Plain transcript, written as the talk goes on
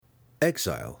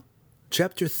Exile,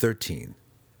 Chapter 13.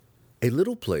 A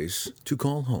Little Place to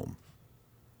Call Home.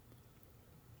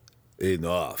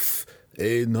 Enough!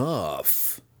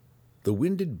 Enough! The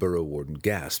winded burrow warden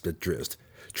gasped at Drizzt,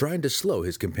 trying to slow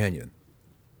his companion.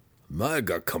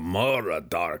 Maga Kamara,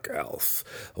 Dark Elf.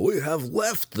 We have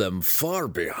left them far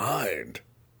behind.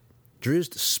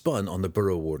 Drizzt spun on the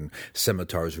burrow warden,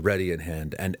 scimitars ready in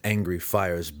hand and angry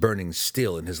fires burning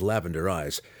still in his lavender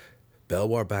eyes.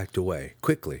 Belwar backed away,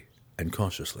 quickly and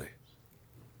cautiously.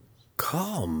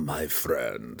 Calm, my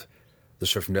friend, the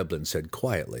Svirfneblin said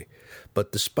quietly,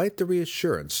 but despite the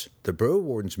reassurance, the burrow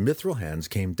warden's mithril hands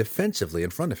came defensively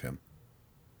in front of him.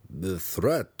 The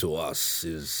threat to us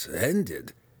is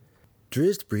ended.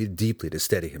 Drizzt breathed deeply to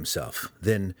steady himself,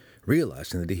 then,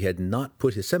 realizing that he had not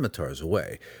put his scimitars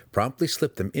away, promptly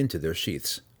slipped them into their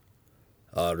sheaths.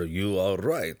 Are you all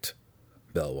right?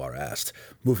 Belwar asked,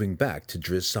 moving back to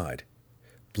Drizzt's side.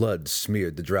 Blood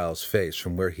smeared the drow's face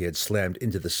from where he had slammed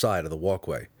into the side of the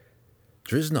walkway.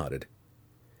 Drizzt nodded.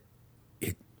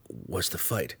 It was the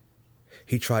fight.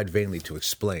 He tried vainly to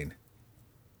explain.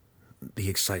 The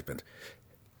excitement.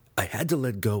 I had to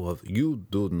let go of... You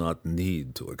do not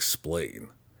need to explain.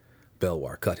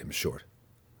 Belwar cut him short.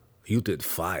 You did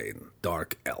fine,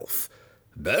 Dark Elf.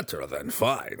 Better than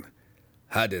fine.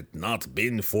 Had it not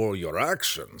been for your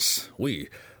actions, we...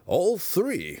 all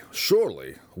three,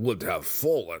 surely, would have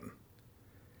fallen.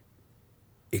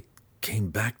 It came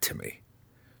back to me,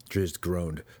 Drizzt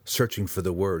groaned, searching for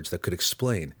the words that could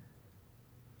explain.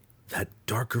 That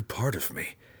darker part of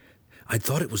me. I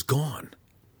thought it was gone.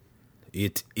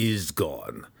 It is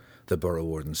gone, the burrow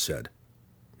warden said.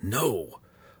 No,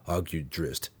 argued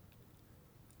Drizzt.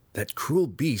 That cruel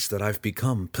beast that I've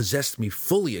become possessed me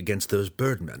fully against those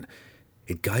birdmen.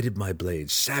 It guided my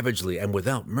blades savagely and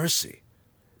without mercy.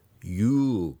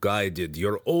 You guided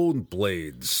your own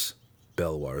blades,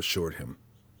 Belwar assured him.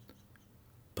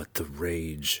 But the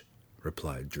rage,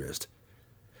 replied Drizzt.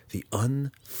 The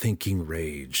unthinking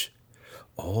rage.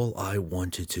 All I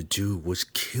wanted to do was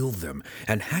kill them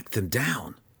and hack them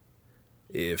down.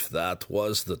 If that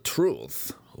was the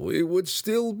truth, we would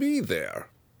still be there,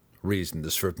 reasoned the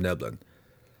Svirfneblin.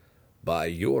 By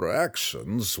your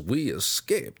actions, we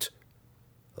escaped.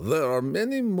 There are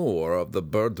many more of the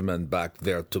birdmen back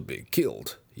there to be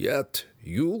killed, yet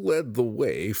you led the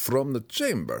way from the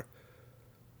chamber.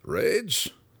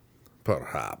 Rage?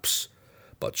 Perhaps,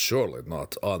 but surely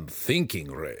not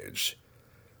unthinking rage.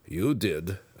 You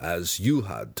did as you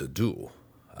had to do,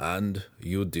 and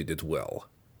you did it well,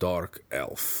 Dark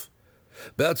Elf.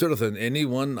 Better than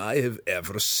anyone I have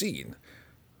ever seen.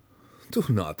 Do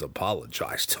not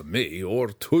apologize to me or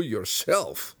to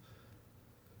yourself.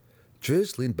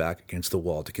 Drizzt leaned back against the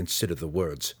wall to consider the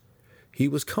words. He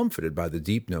was comforted by the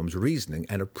deep gnome's reasoning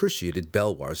and appreciated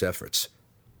Belwar's efforts.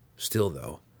 Still,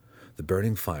 though, the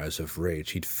burning fires of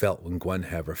rage he'd felt when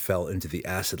Gwenhwyvar fell into the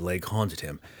acid lake haunted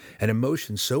him, an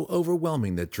emotion so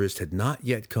overwhelming that Drizzt had not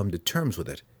yet come to terms with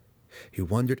it. He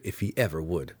wondered if he ever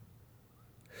would.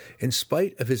 In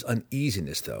spite of his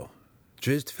uneasiness, though,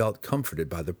 Drizzt felt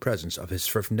comforted by the presence of his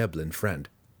Svirfneblin friend.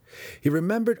 He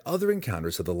remembered other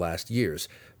encounters of the last years,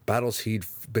 battles he'd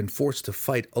been forced to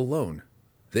fight alone.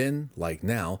 Then, like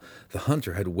now, the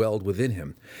hunter had welled within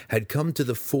him, had come to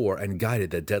the fore and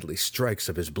guided the deadly strikes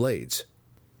of his blades.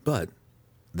 But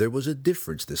there was a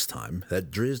difference this time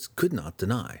that Drizzt could not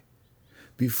deny.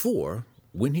 Before,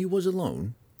 when he was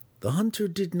alone, the hunter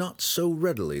did not so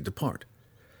readily depart.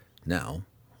 Now,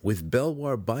 with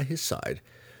Belwar by his side,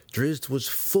 Drizzt was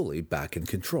fully back in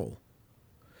control.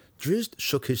 Drizzt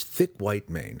shook his thick white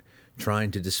mane,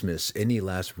 trying to dismiss any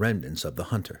last remnants of the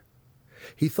hunter.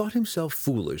 He thought himself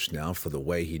foolish now for the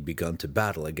way he'd begun to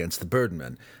battle against the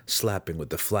birdmen, slapping with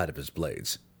the flat of his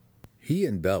blades. He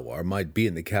and Belwar might be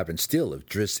in the cabin still if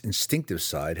Drizzt's instinctive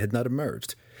side had not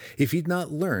emerged, if he'd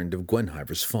not learned of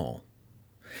Gwenhwyvar's fall.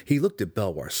 He looked at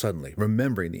Belwar suddenly,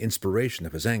 remembering the inspiration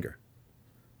of his anger.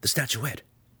 "The statuette!"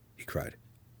 he cried.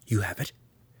 "You have it?"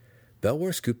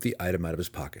 Belwar scooped the item out of his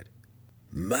pocket.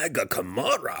 "Maga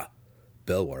Kamara!"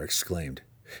 Belwar exclaimed.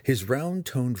 His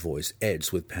round-toned voice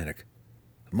edged with panic.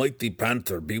 "Might the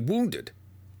panther be wounded?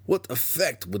 What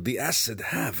effect would the acid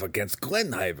have against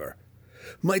Gwenhwyvar?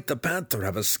 Might the panther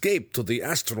have escaped to the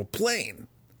astral plane?"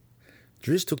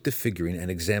 Drizzt took the figurine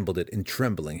and examined it in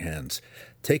trembling hands,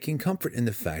 taking comfort in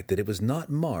the fact that it was not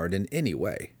marred in any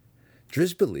way.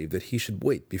 Drizzt believed that he should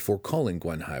wait before calling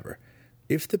Gwenhwyvar.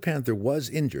 If the panther was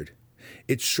injured,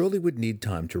 it surely would need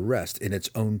time to rest in its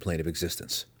own plane of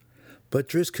existence. But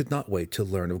Drizzt could not wait to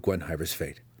learn of Gwenhwyvar's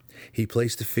fate. He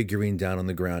placed the figurine down on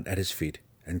the ground at his feet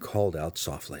and called out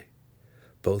softly.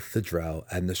 Both the drow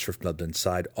and the Swiftmudland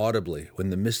sighed audibly when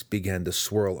the mist began to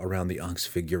swirl around the Onk's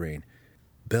figurine.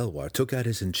 Belwar took out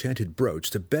his enchanted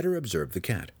brooch to better observe the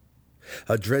cat.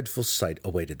 A dreadful sight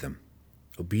awaited them.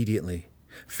 Obediently,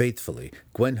 faithfully,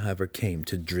 Gwenhwyvar came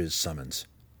to Drizzt's summons.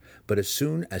 But as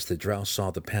soon as the drow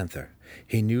saw the panther,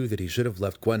 he knew that he should have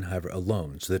left Gwenhwyvar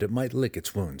alone so that it might lick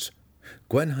its wounds.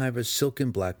 Gwenhwyvar's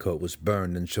silken black coat was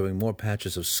burned and showing more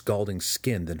patches of scalding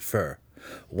skin than fur.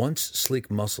 Once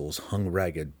sleek muscles hung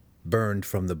ragged, burned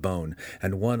from the bone,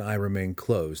 and one eye remained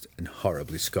closed and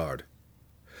horribly scarred.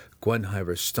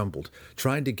 Gwenhwyvar stumbled,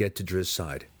 trying to get to Drizzt's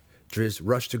side. Drizzt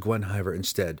rushed to Gwenhwyvar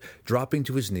instead, dropping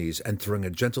to his knees and throwing a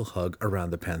gentle hug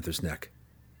around the panther's neck.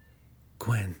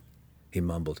 "Gwen," he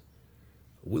mumbled.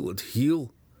 "Will it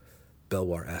heal?"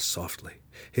 Belwar asked softly,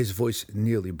 his voice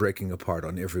nearly breaking apart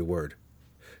on every word.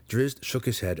 Drizzt shook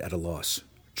his head at a loss.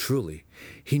 Truly,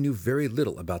 he knew very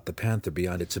little about the panther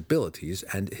beyond its abilities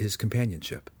and his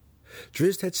companionship.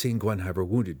 Drizzt had seen Gwenhwyvar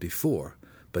wounded before,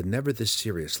 but never this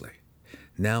seriously.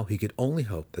 Now he could only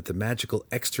hope that the magical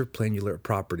extraplanular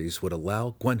properties would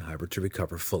allow Gwenhwyvar to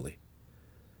recover fully.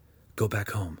 "Go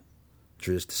back home,"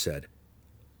 Drizzt said.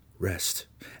 "Rest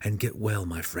and get well,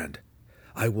 my friend.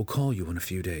 I will call you in a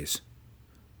few days."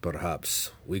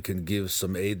 "Perhaps we can give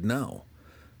some aid now,"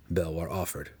 Belwar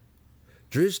offered.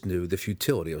 Drizzt knew the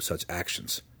futility of such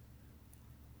actions.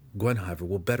 "Gwenhwyvar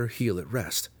will better heal at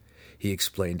rest," he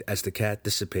explained as the cat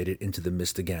dissipated into the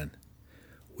mist again.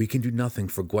 "We can do nothing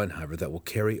for Gwenhwyvar that will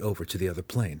carry over to the other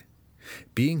plane.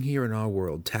 Being here in our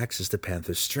world taxes the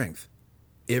panther's strength.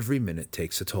 Every minute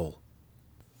takes a toll."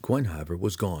 Gwenhwyvar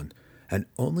was gone, and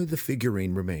only the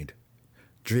figurine remained.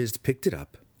 Drizzt picked it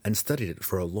up and studied it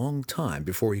for a long time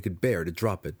before he could bear to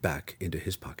drop it back into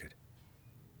his pocket.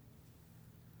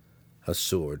 A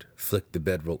sword flicked the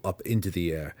bedroll up into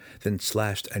the air, then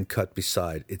slashed and cut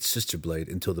beside its sister blade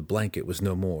until the blanket was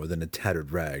no more than a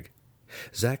tattered rag.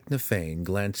 Zaknafein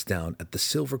glanced down at the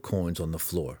silver coins on the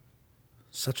floor.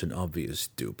 Such an obvious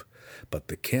dupe, but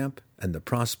the camp and the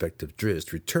prospect of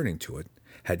Drizzt returning to it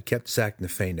had kept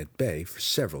Zaknafein at bay for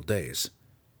several days.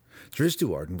 Drizzt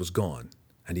Do'Urden was gone,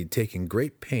 and he'd taken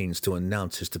great pains to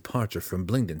announce his departure from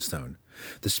Blingdenstone.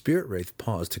 The spirit wraith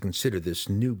paused to consider this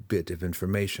new bit of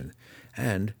information,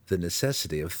 and the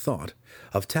necessity of thought,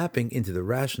 of tapping into the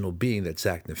rational being that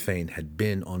Zaknafein had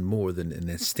been on more than an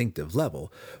instinctive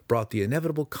level, brought the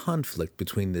inevitable conflict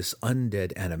between this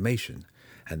undead animation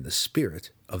and the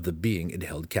spirit of the being it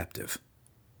held captive.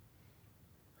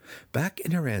 Back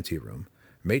in her anteroom,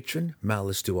 Matron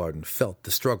Malice Do'Urden felt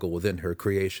the struggle within her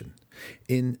creation.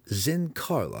 In Zin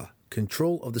Karla,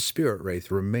 control of the spirit wraith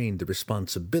remained the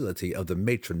responsibility of the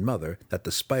matron mother that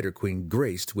the Spider Queen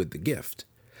graced with the gift.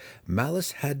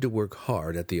 Malice had to work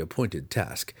hard at the appointed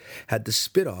task, had to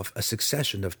spit off a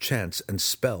succession of chants and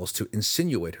spells to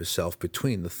insinuate herself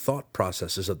between the thought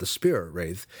processes of the spirit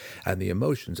wraith and the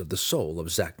emotions of the soul of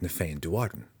Zaknafein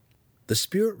Do'Urden. The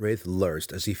spirit wraith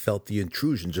lurched as he felt the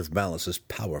intrusions of Malice's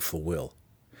powerful will.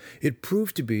 It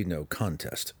proved to be no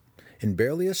contest. In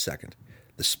barely a second,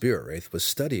 the spirit wraith was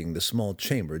studying the small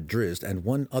chamber Drizzt and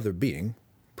one other being,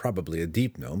 probably a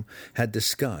deep gnome, had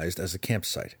disguised as a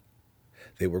campsite.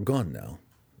 They were gone now,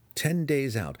 10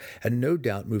 days out, and no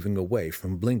doubt moving away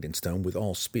from Blingdenstone with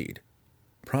all speed.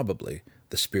 Probably,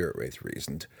 the spirit wraith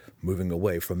reasoned, moving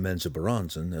away from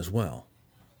Menzoberranzan as well.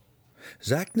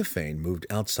 Zaknafein moved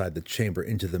outside the chamber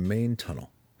into the main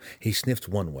tunnel. He sniffed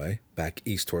one way, back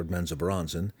east toward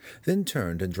Menzoberranzan, then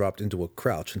turned and dropped into a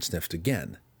crouch and sniffed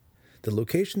again. The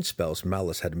location spells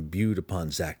Malice had imbued upon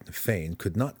Zaknafein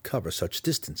could not cover such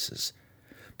distances,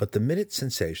 but the minute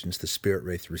sensations the spirit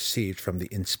wraith received from the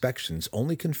inspections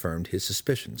only confirmed his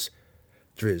suspicions.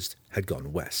 Drizzt had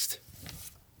gone west.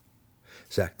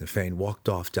 Zaknafein walked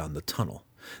off down the tunnel,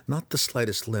 not the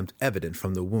slightest limp evident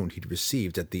from the wound he'd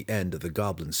received at the end of the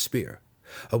goblin's spear,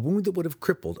 a wound that would have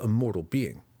crippled a mortal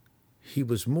being. He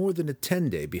was more than a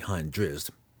 10-day behind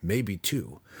Drizzt, maybe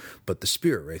 2, but the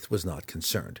spirit wraith was not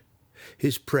concerned.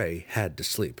 His prey had to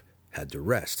sleep, had to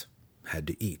rest, had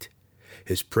to eat.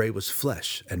 His prey was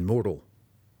flesh and mortal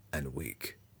and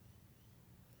weak.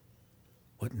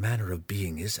 "What manner of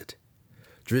being is it?"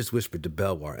 Drizzt whispered to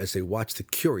Belwar as they watched the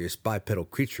curious bipedal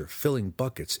creature filling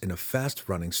buckets in a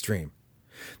fast-running stream.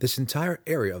 This entire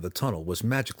area of the tunnel was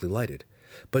magically lighted,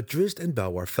 but Drizzt and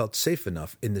Belwar felt safe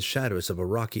enough in the shadows of a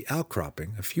rocky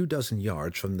outcropping a few dozen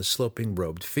yards from the sloping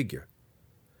robed figure.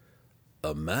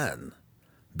 "A man,"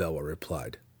 Belwar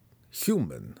replied.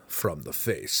 "Human from the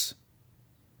face."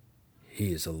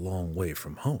 "He is a long way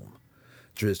from home,"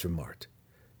 Drizzt remarked.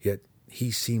 "Yet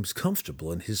he seems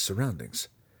comfortable in his surroundings.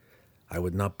 I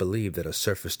would not believe that a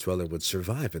surface dweller would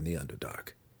survive in the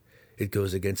Underdark. It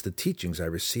goes against the teachings I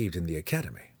received in the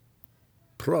academy.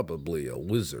 Probably a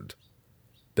wizard,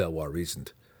 Belwar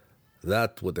reasoned.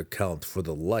 That would account for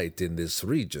the light in this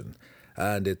region,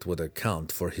 and it would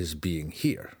account for his being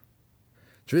here.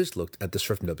 Drizzt looked at the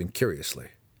Svirfneblin curiously.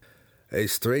 A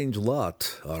strange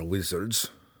lot are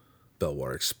wizards,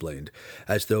 Belwar explained,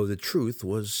 as though the truth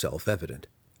was self-evident.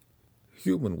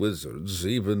 Human wizards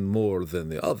even more than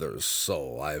the others,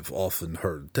 so I've often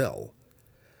heard tell.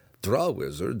 Drow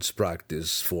wizards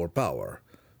practice for power.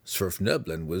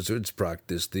 Svirfneblin wizards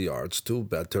practice the arts to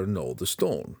better know the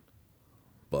stone.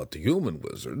 But human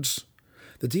wizards,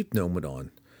 the deep gnome went on,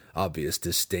 obvious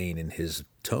disdain in his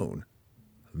tone.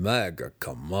 Maga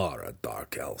Kamara,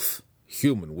 Dark Elf.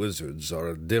 Human wizards are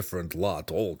a different lot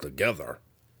altogether.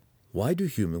 Why do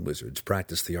human wizards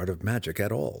practice the art of magic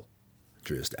at all?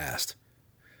 Drizzt asked.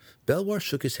 Belwar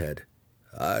shook his head.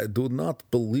 I do not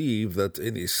believe that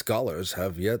any scholars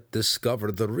have yet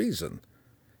discovered the reason,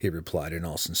 he replied in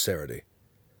all sincerity.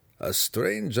 A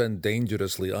strange and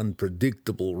dangerously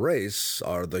unpredictable race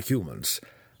are the humans,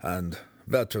 and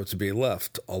better to be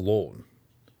left alone.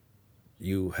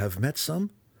 You have met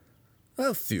some?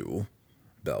 A few,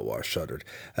 Belwar shuddered,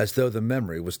 as though the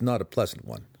memory was not a pleasant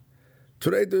one.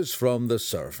 Traders from the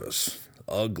surface,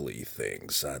 ugly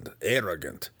things and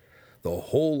arrogant. The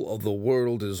whole of the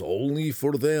world is only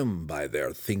for them by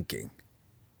their thinking.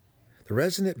 The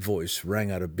resonant voice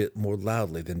rang out a bit more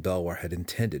loudly than Belwar had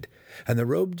intended, and the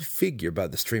robed figure by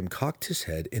the stream cocked his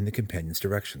head in the companion's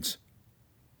directions.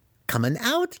 "Coming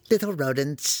out, little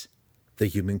rodents," the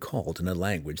human called in a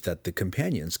language that the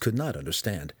companions could not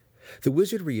understand. The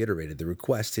wizard reiterated the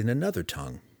request in another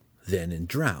tongue, then in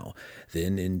Drow,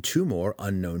 then in two more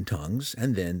unknown tongues,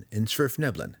 and then in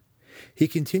Svirfneblin. He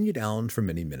continued on for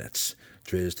many minutes,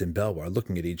 Drizzt and Belwar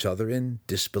looking at each other in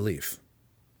disbelief.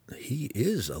 He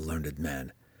is a learned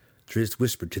man, Drizzt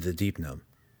whispered to the deep gnome.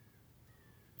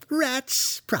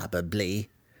 "Rats, probably,"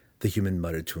 the human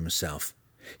muttered to himself.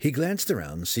 He glanced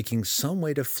around, seeking some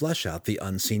way to flush out the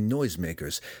unseen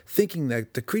noisemakers, thinking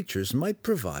that the creatures might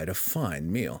provide a fine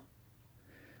meal.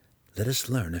 Let us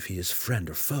learn if he is friend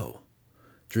or foe,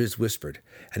 Drizzt whispered,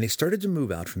 and he started to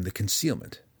move out from the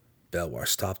concealment. Belwar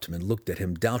stopped him and looked at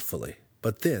him doubtfully,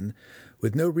 but then,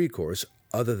 with no recourse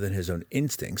other than his own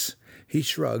instincts, he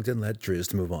shrugged and let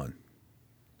Drizzt move on.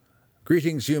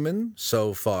 Greetings, human,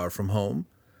 so far from home,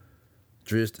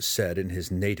 Drizzt said in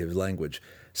his native language,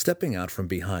 stepping out from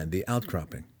behind the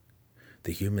outcropping.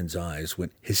 The human's eyes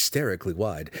went hysterically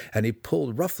wide, and he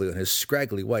pulled roughly on his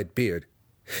scraggly white beard.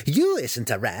 "You isn't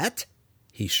a rat,"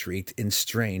 he shrieked in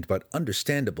strained but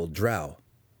understandable Drow.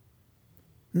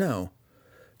 No,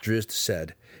 Drizzt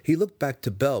said. He looked back to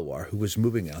Belwar, who was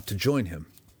moving out to join him.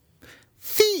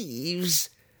 "Thieves!"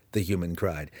 the human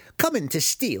cried. "Coming to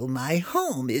steal my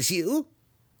home, is you?"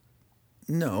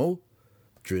 No,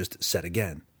 Drizzt said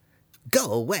again.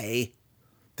 "Go away,"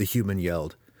 the human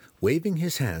yelled, waving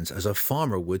his hands as a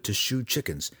farmer would to shoo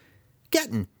chickens.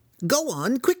 "Gettin'! Go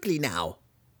on, quickly now!"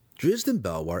 Drizzt and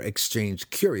Belwar exchanged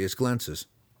curious glances.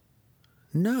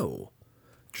 No,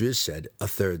 Drizzt said a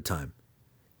third time.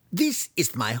 "This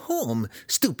is my home,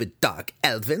 stupid dark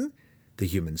elven," the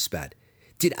human spat.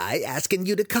 "Did I asking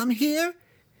you to come here?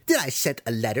 Did I send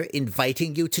a letter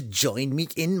inviting you to join me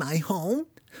in my home?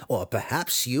 Or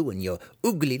perhaps you and your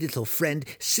ugly little friend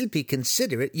simply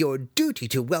consider it your duty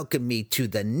to welcome me to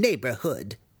the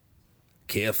neighborhood?"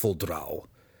 "Careful, Drow,"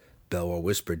 Belwar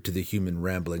whispered to the human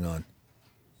rambling on.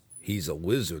 "He's a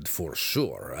wizard for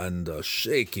sure, and a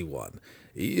shaky one,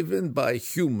 even by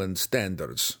human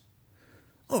standards."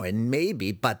 "Or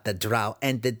maybe but the Drow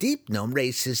and the Deep Gnome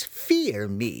races fear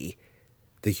me,"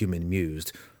 the human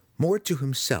mused, more to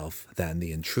himself than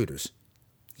the intruders.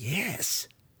 "Yes,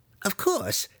 of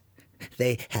course.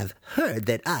 They have heard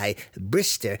that I,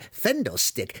 Brister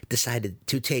Fendlestick, decided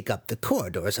to take up the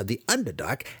corridors of the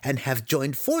Underdark and have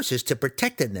joined forces to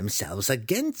protect themselves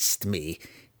against me.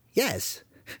 Yes,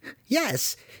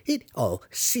 it all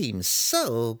seems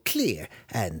so clear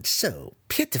and so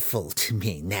pitiful to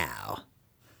me now."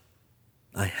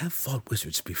 "I have fought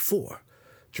wizards before,"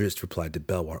 Drizzt replied to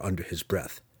Belwar under his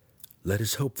breath. "Let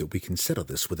us hope that we can settle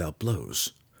this without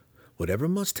blows. Whatever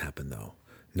must happen, though,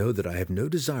 know that I have no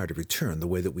desire to return the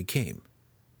way that we came."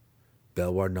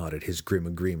 Belwar nodded his grim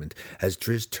agreement as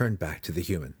Drizzt turned back to the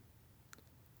human.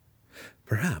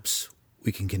 "Perhaps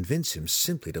we can convince him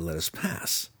simply to let us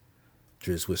pass,"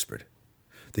 Drizzt whispered.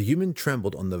 The human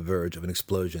trembled on the verge of an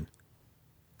explosion.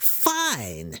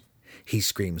 "Fine!" he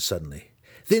screamed suddenly.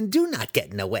 "Then do not get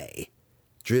in the way."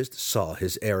 Drizzt saw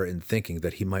his error in thinking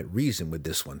that he might reason with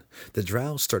this one. The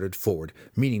Drow started forward,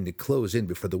 meaning to close in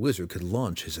before the wizard could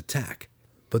launch his attack.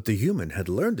 But the human had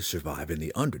learned to survive in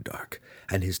the Underdark,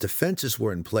 and his defenses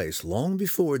were in place long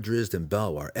before Drizzt and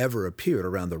Belwar ever appeared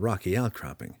around the rocky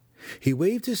outcropping. He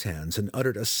waved his hands and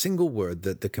uttered a single word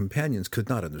that the companions could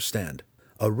not understand.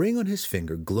 A ring on his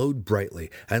finger glowed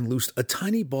brightly and loosed a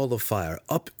tiny ball of fire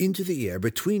up into the air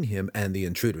between him and the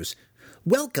intruders.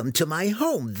 "Welcome to my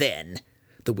home, then,"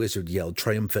 the wizard yelled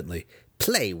triumphantly.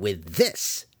 "Play with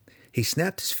this." He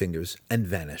snapped his fingers and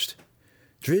vanished.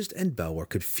 Drizzt and Belwar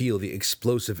could feel the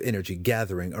explosive energy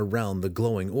gathering around the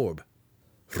glowing orb.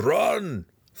 "Run!"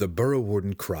 the Burrow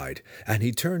Warden cried, and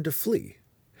he turned to flee.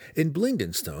 In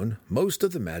Blingdenstone, most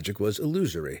of the magic was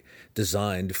illusory,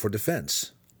 designed for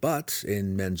defense. But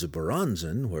in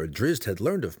Menzoberranzan, where Drizzt had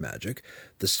learned of magic,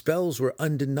 the spells were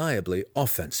undeniably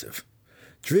offensive.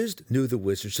 Drizzt knew the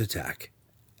wizard's attack,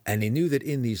 and he knew that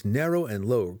in these narrow and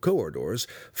low corridors,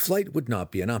 flight would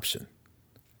not be an option.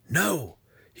 "No!"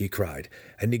 he cried,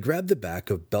 and he grabbed the back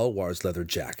of Belwar's leather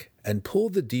jack and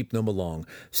pulled the deep gnome along,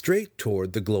 straight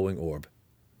toward the glowing orb.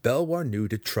 Belwar knew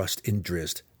to trust in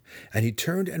Drizzt, and he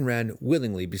turned and ran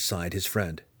willingly beside his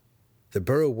friend. The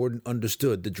Burrow Warden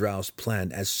understood the Drow's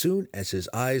plan as soon as his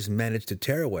eyes managed to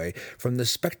tear away from the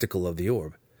spectacle of the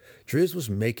orb. Drizzt was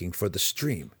making for the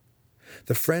stream.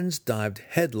 The friends dived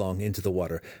headlong into the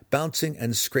water, bouncing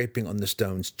and scraping on the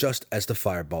stones just as the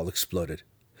fireball exploded.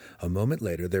 A moment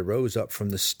later they rose up from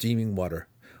the steaming water,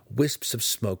 wisps of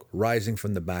smoke rising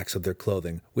from the backs of their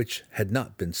clothing, which had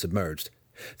not been submerged.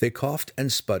 They coughed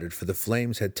and sputtered, for the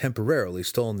flames had temporarily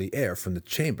stolen the air from the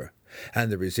chamber,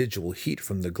 and the residual heat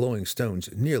from the glowing stones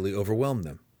nearly overwhelmed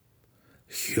them.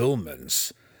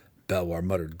 "Humans," Belwar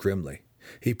muttered grimly.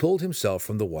 He pulled himself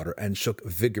from the water and shook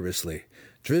vigorously.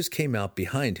 Drizzt came out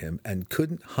behind him and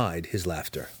couldn't hide his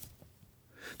laughter.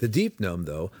 The deep gnome,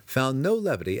 though, found no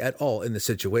levity at all in the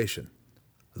situation.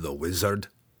 "The wizard?"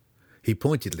 he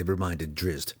pointedly reminded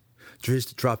Drizzt.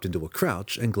 Drizzt dropped into a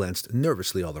crouch and glanced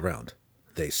nervously all around.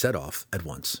 They set off at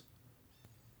once.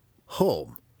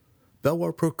 "Home,"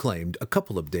 Belwar proclaimed a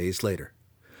couple of days later.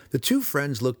 The two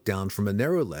friends looked down from a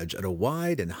narrow ledge at a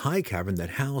wide and high cavern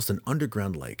that housed an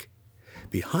underground lake.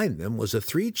 Behind them was a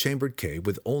three-chambered cave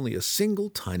with only a single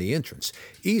tiny entrance,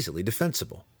 easily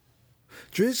defensible.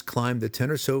 Drizzt climbed the 10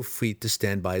 or so feet to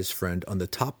stand by his friend on the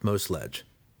topmost ledge.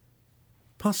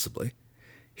 "Possibly,"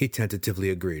 he tentatively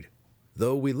agreed,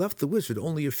 "though we left the wizard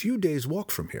only a few days'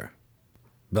 walk from here."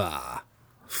 "Bah,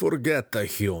 forget the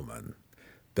human,"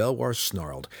 Belwar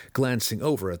snarled, glancing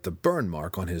over at the burn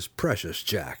mark on his precious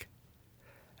jack.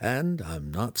 "And I'm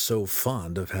not so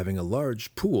fond of having a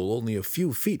large pool only a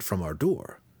few feet from our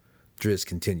door," Drizzt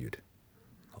continued.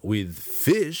 "With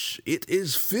fish it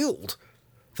is filled,"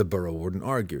 the Burrow Warden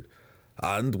argued,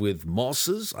 "and with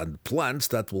mosses and plants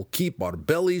that will keep our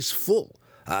bellies full,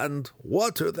 and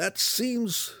water that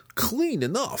seems clean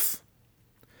enough."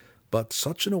 "But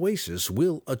such an oasis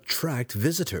will attract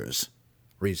visitors,"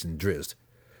 reasoned Drizzt.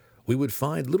 "We would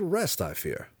find little rest, I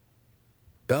fear."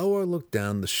 Belwar looked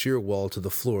down the sheer wall to the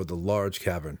floor of the large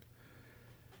cavern.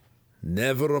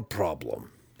 "Never a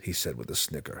problem," he said with a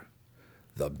snicker.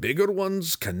 "The bigger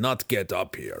ones cannot get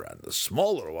up here, and the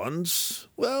smaller ones,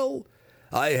 well,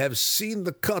 I have seen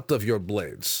the cut of your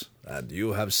blades, and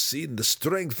you have seen the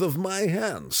strength of my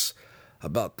hands.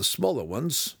 About the smaller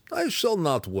ones, I shall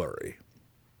not worry."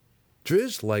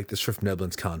 Drizzt liked the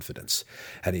Svirfneblin's confidence,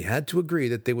 and he had to agree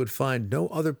that they would find no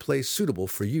other place suitable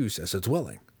for use as a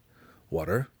dwelling.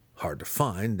 Water, hard to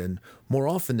find, and more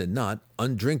often than not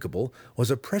undrinkable, was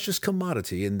a precious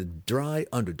commodity in the dry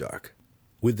Underdark.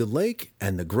 With the lake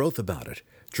and the growth about it,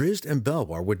 Drizzt and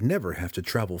Belwar would never have to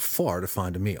travel far to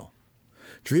find a meal.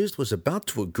 Drizzt was about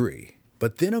to agree,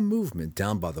 but then a movement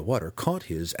down by the water caught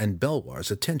his and Belwar's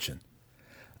attention.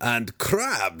 "And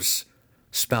crabs!"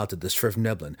 spouted the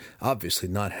Svirfneblin, obviously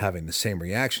not having the same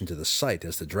reaction to the sight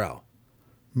as the drow.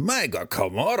 "Mega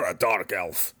Kamara, Dark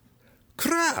Elf!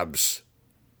 Crabs!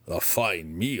 A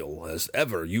fine meal as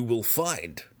ever you will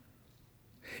find."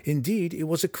 Indeed, it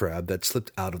was a crab that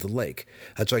slipped out of the lake,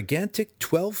 a gigantic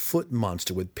 12-foot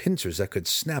monster with pincers that could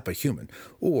snap a human,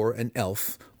 or an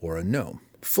elf, or a gnome,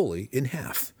 fully in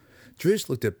half. Drizzt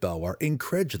looked at Belwar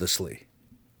incredulously.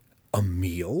 "A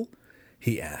meal?"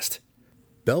 he asked.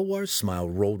 Belwar's smile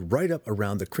rolled right up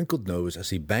around the crinkled nose as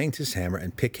he banged his hammer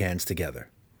and pick hands together.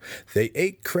 They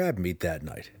ate crab meat that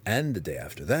night, and the day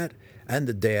after that, and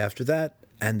the day after that,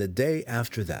 and the day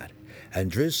after that,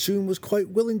 and Drizzt soon was quite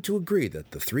willing to agree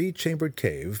that the three-chambered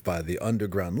cave by the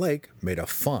underground lake made a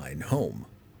fine home.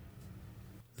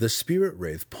 The spirit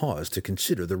wraith paused to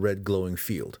consider the red glowing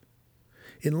field.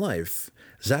 In life,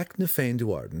 Zac Nefane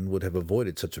Duarden would have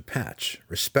avoided such a patch,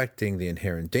 respecting the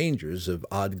inherent dangers of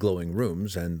odd glowing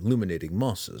rooms and illuminating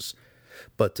mosses.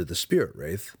 but to the spirit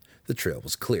wraith, the trail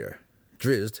was clear.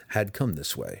 Drizzt had come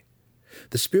this way.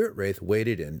 The spirit wraith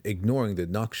waded in, ignoring the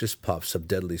noxious puffs of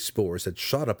deadly spores that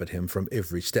shot up at him from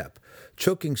every step,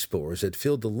 choking spores that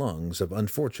filled the lungs of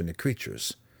unfortunate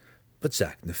creatures. But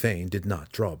Zaknafein did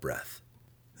not draw breath.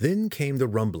 Then came the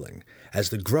rumbling, as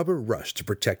the grubber rushed to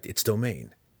protect its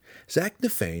domain.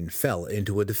 Zaknafein fell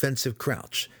into a defensive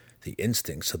crouch, the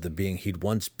instincts of the being he'd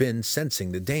once been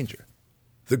sensing the danger.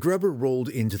 The grubber rolled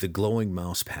into the glowing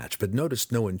mouse patch, but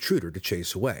noticed no intruder to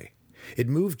chase away. It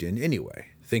moved in anyway,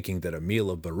 thinking that a meal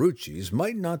of Baruchis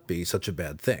might not be such a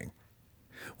bad thing.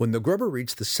 When the grubber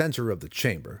reached the center of the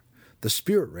chamber, the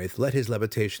spirit wraith let his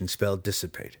levitation spell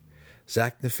dissipate.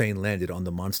 Zaknafein landed on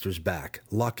the monster's back,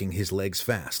 locking his legs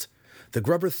fast. The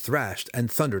grubber thrashed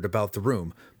and thundered about the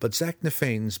room, but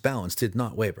Zaknafein's balance did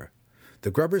not waver.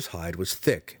 The grubber's hide was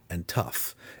thick and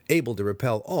tough, able to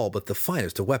repel all but the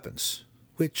finest of weapons,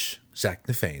 which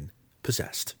Zaknafein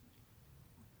possessed.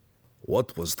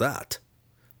 "What was that?"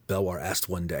 Belwar asked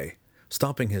one day,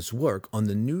 stopping his work on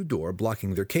the new door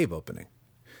blocking their cave opening.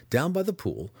 Down by the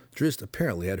pool, Drizzt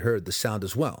apparently had heard the sound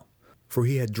as well, for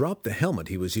he had dropped the helmet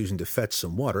he was using to fetch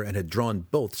some water and had drawn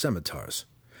both scimitars.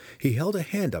 He held a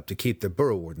hand up to keep the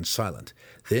Burrow Warden silent,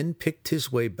 then picked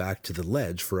his way back to the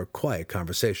ledge for a quiet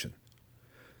conversation.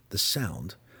 The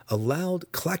sound, a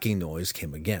loud, clacking noise,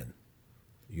 came again.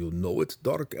 "You know it,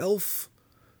 Dark Elf?"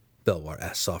 Belwar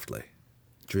asked softly.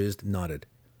 Drizzt nodded.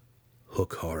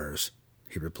 "Hook horrors,"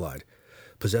 he replied,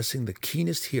 possessing the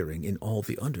keenest hearing in all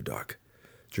the Underdark.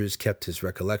 Drizzt kept his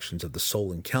recollections of the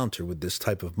soul encounter with this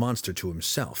type of monster to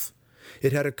himself.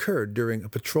 It had occurred during a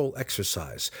patrol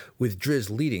exercise, with Drizzt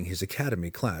leading his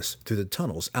academy class through the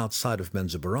tunnels outside of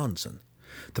Menzoberranzan.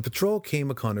 The patrol came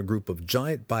upon a group of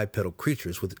giant bipedal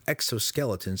creatures with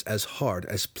exoskeletons as hard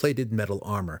as plated metal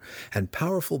armor and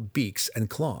powerful beaks and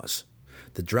claws.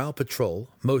 The Drow patrol,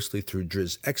 mostly through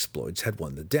Drizzt's exploits, had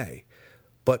won the day.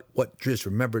 But what Drizzt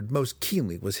remembered most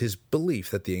keenly was his belief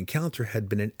that the encounter had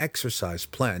been an exercise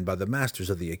planned by the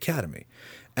masters of the academy,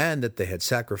 and that they had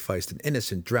sacrificed an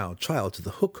innocent Drow child to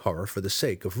the hook horror for the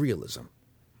sake of realism.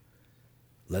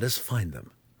 "Let us find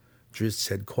them," Drizzt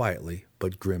said quietly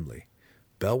but grimly.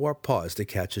 Belwar paused to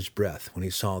catch his breath when he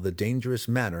saw the dangerous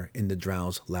manner in the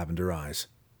Drow's lavender eyes.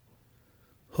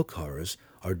 "Hook horrors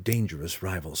are dangerous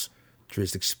rivals,"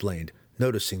 Drizzt explained,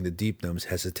 noticing the Deep Gnome's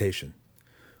hesitation.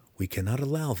 "We cannot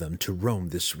allow them to roam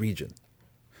this region."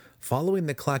 Following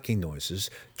the clacking noises,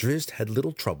 Drizzt had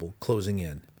little trouble closing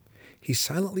in. He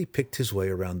silently picked his way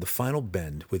around the final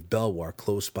bend with Belwar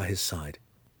close by his side.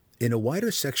 In a wider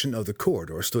section of the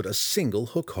corridor stood a single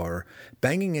hook horror,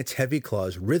 banging its heavy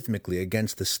claws rhythmically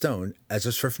against the stone as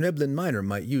a Svrfneblin miner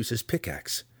might use his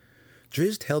pickaxe.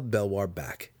 Drizzt held Belwar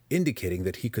back, indicating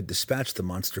that he could dispatch the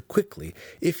monster quickly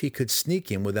if he could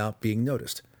sneak in without being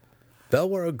noticed.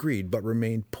 Belwar agreed but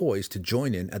remained poised to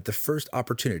join in at the first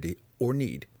opportunity or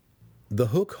need. The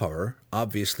hook horror,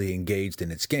 obviously engaged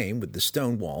in its game with the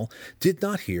stone wall, did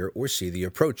not hear or see the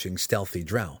approaching stealthy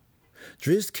Drow.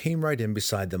 Drizzt came right in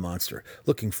beside the monster,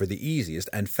 looking for the easiest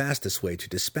and fastest way to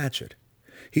dispatch it.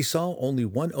 He saw only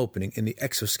one opening in the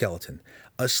exoskeleton,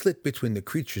 a slit between the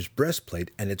creature's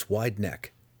breastplate and its wide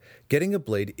neck. Getting a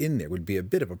blade in there would be a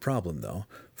bit of a problem, though,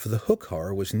 for the hook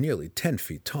horror was nearly 10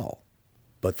 feet tall.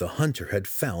 But the hunter had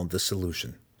found the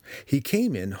solution. He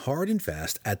came in hard and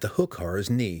fast at the hook horror's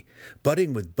knee,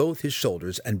 butting with both his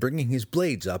shoulders and bringing his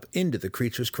blades up into the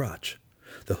creature's crotch.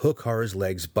 The hook horror's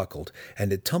legs buckled,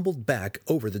 and it tumbled back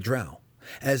over the Drow.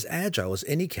 As agile as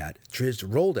any cat, Drizzt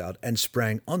rolled out and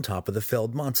sprang on top of the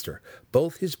felled monster,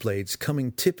 both his blades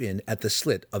coming tip-in at the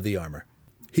slit of the armor.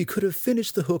 He could have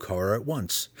finished the hook horror at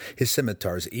once. His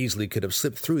scimitars easily could have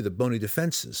slipped through the bony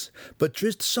defenses, but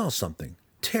Drizzt saw something,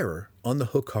 terror on the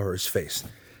hook horror's face,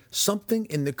 something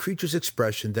in the creature's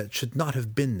expression that should not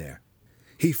have been there.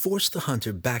 He forced the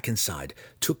hunter back inside,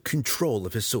 took control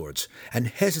of his swords, and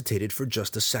hesitated for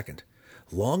just a second,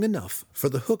 long enough for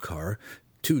the hook horror,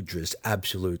 to Drizzt's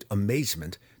absolute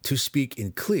amazement, to speak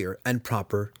in clear and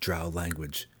proper Drow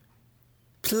language.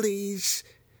 "Please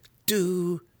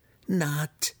do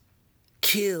not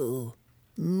kill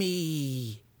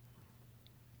me."